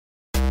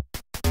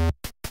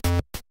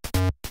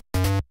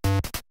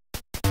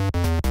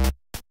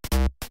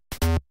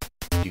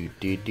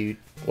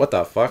What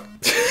the fuck?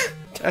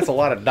 That's a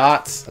lot of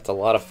dots. That's a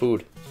lot of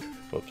food.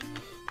 Whoops.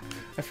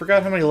 I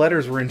forgot how many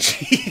letters were in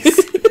cheese.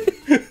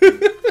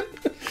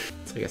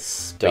 It's like a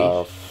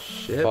The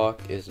space.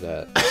 fuck is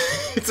that?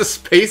 It's a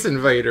space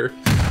invader.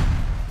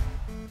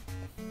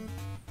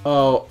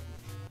 Oh.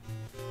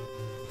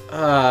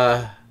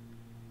 Oh.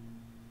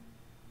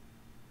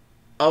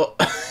 A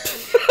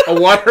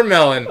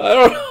watermelon. I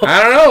don't know.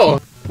 I don't know.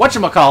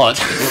 Whatchamacallit.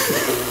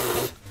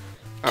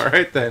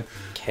 Alright then.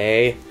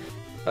 K.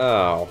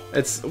 Oh.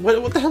 It's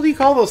what the hell do you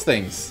call those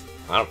things?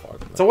 I don't fucking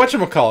know. It's a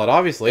whatchamacallit,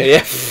 obviously.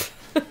 Yeah.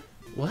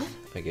 What?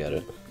 I get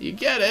it. You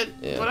get it,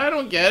 Yeah. but I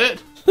don't get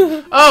it.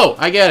 Oh,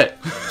 I get it.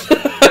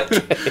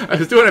 I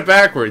was doing it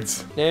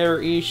backwards.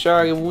 Never eat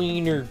soggy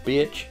wiener,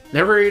 bitch.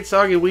 Never eat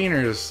soggy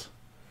wieners.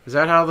 Is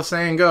that how the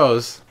saying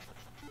goes?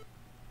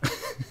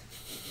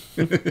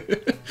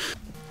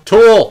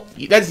 Tool!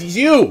 That's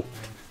you!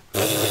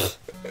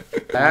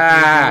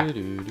 Ah!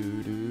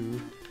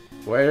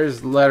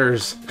 Where's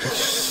letters?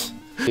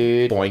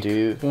 Dude, Boink.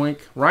 dude. Boink.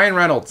 Ryan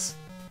Reynolds.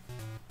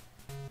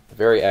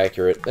 Very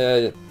accurate.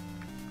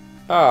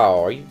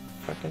 Oh, are you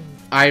fucking...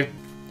 I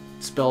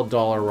spelled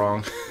dollar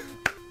wrong.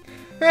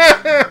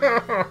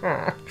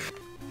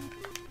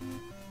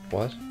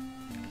 What?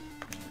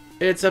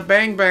 It's a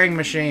bang bang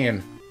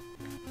machine.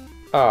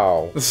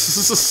 Oh.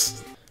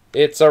 It's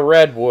It's a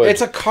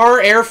redwood. a car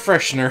air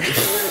freshener.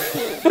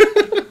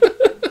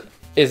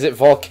 Is it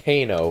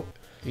volcano?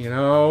 You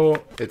know,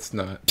 it's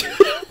not.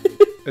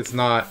 It's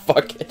not.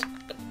 Fuck it.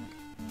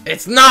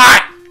 It's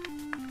not!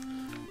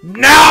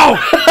 No!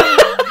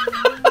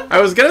 I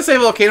was gonna say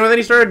volcano, and then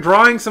he started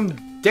drawing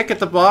some dick at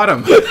the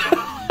bottom.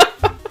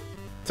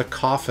 It's a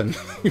coffin.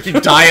 You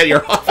die at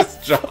your office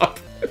job.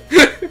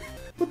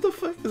 What the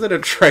fuck? Is it a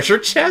treasure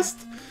chest?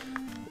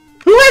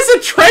 Who has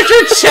a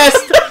treasure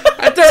chest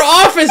at their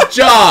office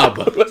job?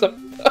 What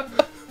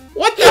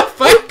the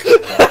fuck?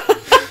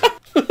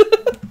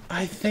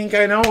 I think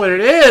I know what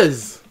it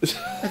is.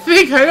 I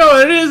think I know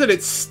what it is, and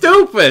it's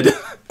stupid.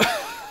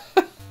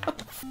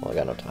 Well, I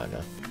got no time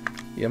now.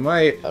 You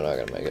might. I'm not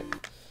gonna make it.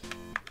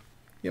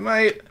 You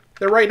might.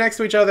 They're right next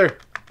to each other.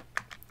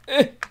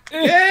 Yay!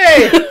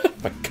 Oh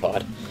my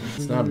god.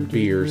 It's not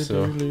beer,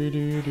 so.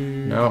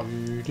 No.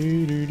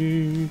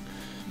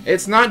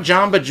 It's not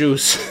Jamba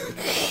Juice.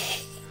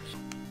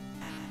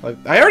 Like,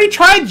 I already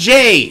tried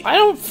J!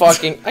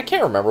 I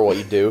can't remember what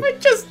you do. I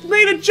just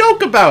made a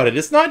joke about it.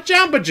 It's not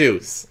Jamba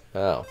Juice.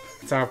 Oh.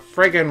 It's a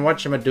friggin'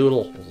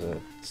 whatchamadoodle. Is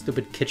it?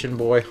 Stupid kitchen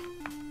boy.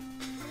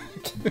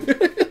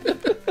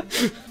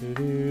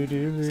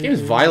 This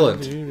game's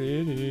violent.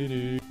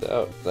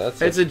 Oh,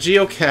 that's It's a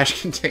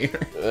geocache container.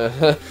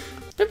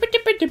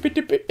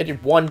 It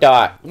did 1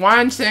 dot.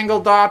 One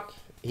single dot.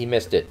 He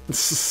missed it.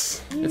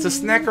 It's a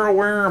snack or a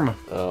worm.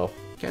 Oh.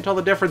 Can't tell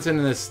the difference in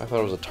this. I thought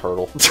it was a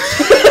turtle.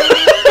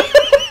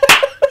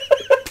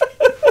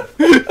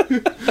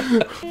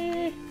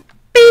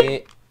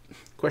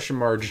 Question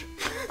Marge.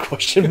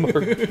 Question mark.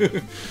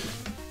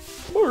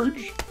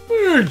 Marge.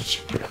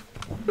 Marge.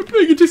 I'm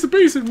paying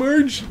anticipation,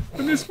 Marge.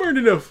 I'm not smart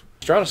enough.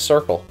 Draw a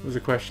circle. It was a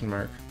question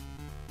mark.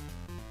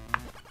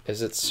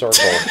 Is it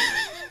circle?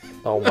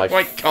 Oh my,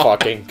 my God.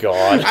 fucking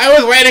god. I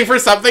was waiting for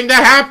something to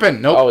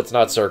happen. Nope. Oh, it's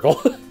not circle.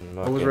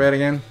 What was red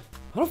again?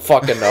 I don't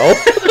fucking know.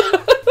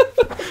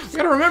 We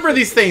gotta remember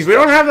these things. We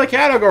don't have the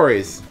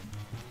categories.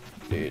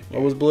 Dude.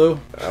 What was blue?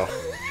 Oh.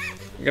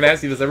 I'm gonna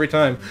ask you this every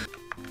time.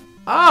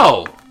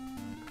 Oh!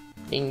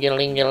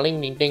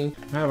 Ding-a-ling-a-ling-ding-ding.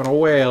 I'm having a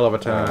whale of a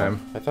time.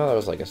 I thought that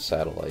was like a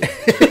satellite.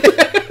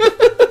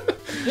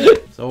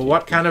 So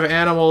what kind of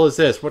animal is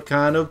this? What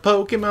kind of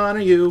Pokemon are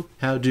you?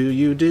 How do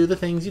you do the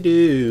things you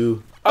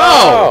do?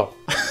 Oh!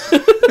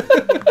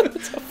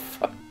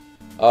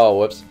 Oh,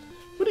 whoops.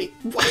 What are you...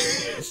 You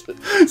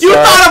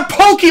thought of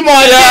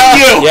Pokemon, didn't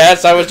you?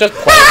 Yes, I was just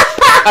playing.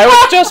 I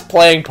was just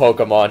playing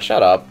Pokemon.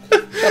 Shut up.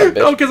 Shut up, bitch.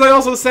 No, because I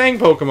also sang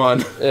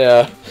Pokemon.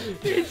 Yeah.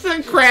 It's a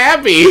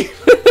Krabby.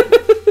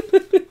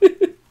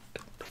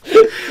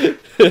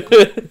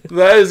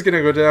 That is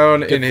gonna go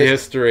down in I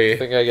history.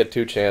 think I get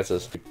 2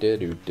 chances.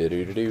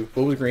 Do-do-do-do-do.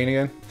 What was green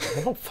again?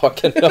 I don't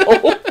fucking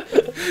know.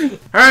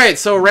 Alright,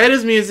 so red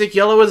is music,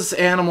 yellow is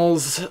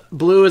animals,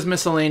 blue is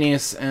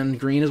miscellaneous, and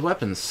green is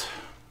weapons.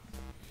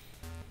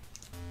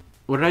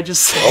 What did I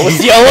just say? What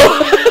was yellow?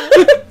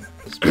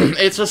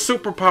 It's a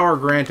superpower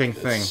granting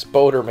thing.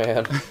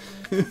 Spoderman.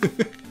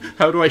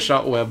 How do I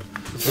shot web?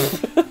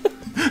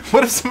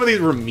 What if some of these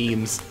were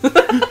memes?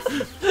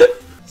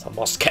 It's a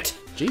musket.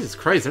 Jesus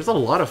Christ, there's a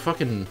lot of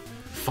fucking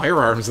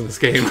firearms in this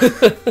game.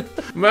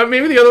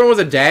 Maybe the other one was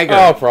a dagger.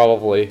 Oh,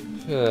 probably.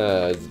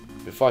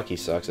 Fuck, he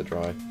sucks at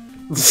drawing.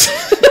 He's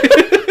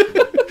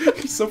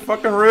so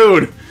fucking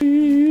rude.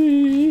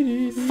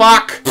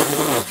 Fuck.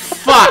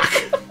 Fuck.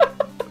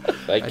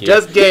 Thank I you.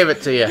 just gave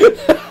it to you.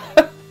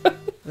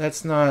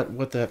 That's not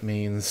what that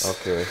means.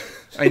 Okay.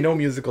 I know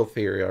musical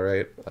theory,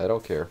 alright? I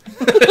don't care.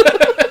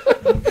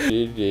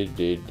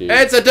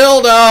 It's a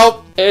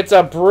dildo! It's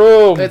a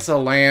broom! It's a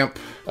lamp.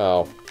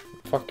 Oh.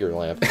 Fuck your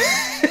lamp.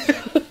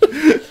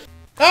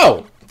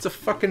 Oh! It's a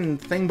fucking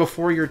thing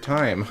before your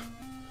time.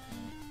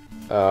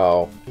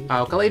 Oh.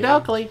 Oakley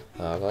dokley.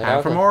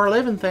 Time for more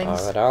living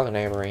things. The dog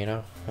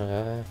neighborino.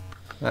 The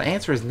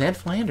answer is Ned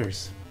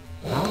Flanders.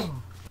 Oh.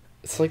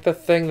 It's like the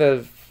thing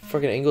that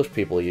fucking English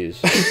people use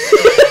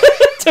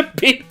to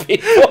beat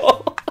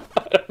people.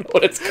 I don't know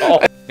what it's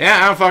called.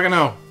 Yeah, I don't fucking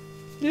know.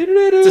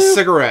 It's a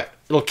cigarette.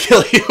 It'll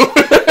kill you.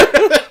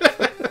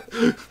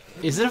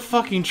 Is it a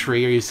fucking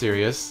tree? Are you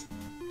serious?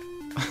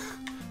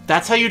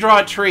 That's how you draw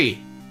a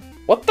tree.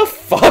 What the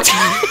fuck?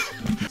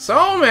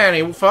 So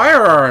many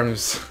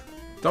firearms.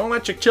 Don't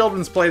let your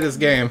children play this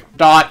game.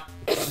 Dot.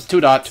 It's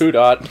 2 dots. 2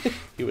 dot.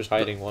 He was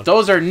hiding one.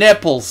 Those are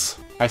nipples.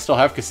 I still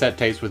have cassette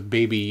tapes with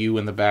Baby You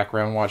in the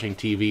background watching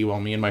TV while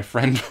me and my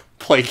friend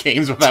play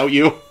games without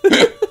you.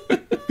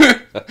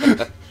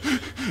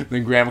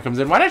 Then Grandma comes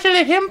in, why don't you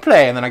let him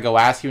play? And then I go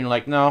ask you, and you're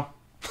like, no.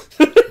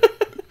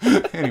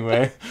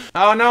 Anyway.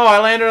 Oh no, I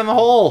landed in the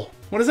hole.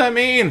 What does that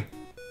mean?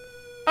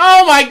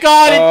 Oh my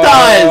god, it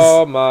does!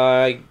 Oh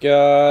my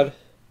god.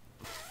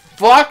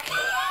 Fuck.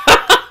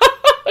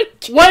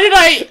 What did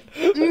I...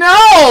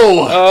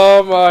 No!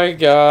 Oh my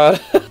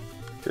god.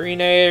 Green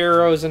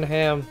arrows and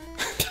ham.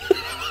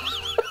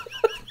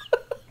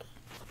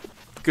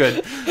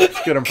 Good.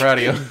 It's good, I'm proud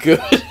of you. Good.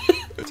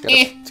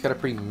 It's got a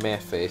pretty meh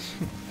face.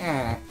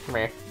 Meh.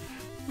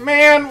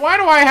 Man, why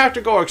do I have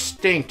to go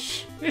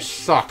extinct? This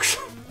sucks.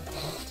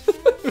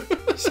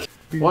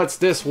 What's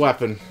this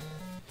weapon?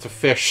 It's a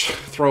fish.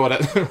 Throw it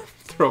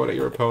at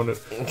your opponent.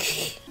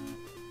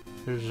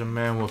 There's a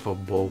man with a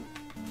bow.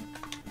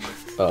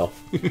 Oh.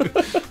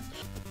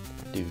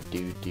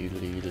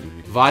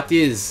 What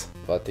is?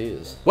 What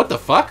is? What the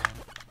fuck?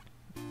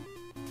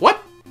 What?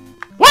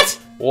 What?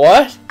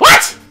 What?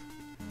 What?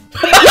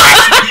 What?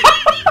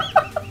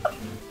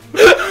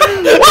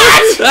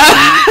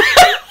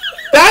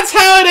 That's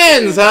how it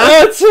ends, huh?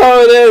 That's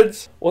how it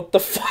ends. What the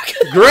fuck?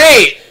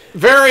 Great.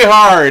 Very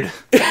hard.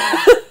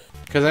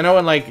 Because I know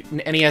in like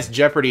NES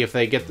Jeopardy, if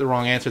they get the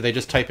wrong answer, they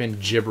just type in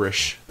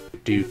gibberish.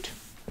 Doot.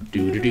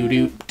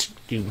 Doot.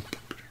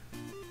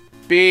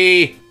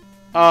 B.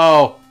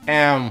 O.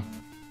 M.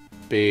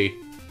 B.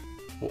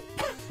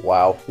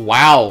 Wow.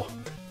 Wow.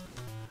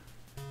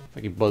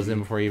 Like he buzzed in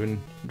before he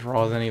even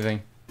draws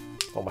anything.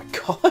 Oh my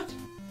god.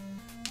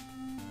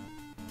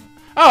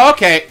 Oh,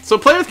 okay. So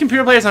play with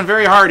computer players on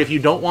very hard if you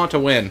don't want to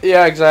win.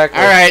 Yeah, exactly.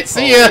 Alright,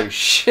 see ya. Holy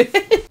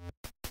shit.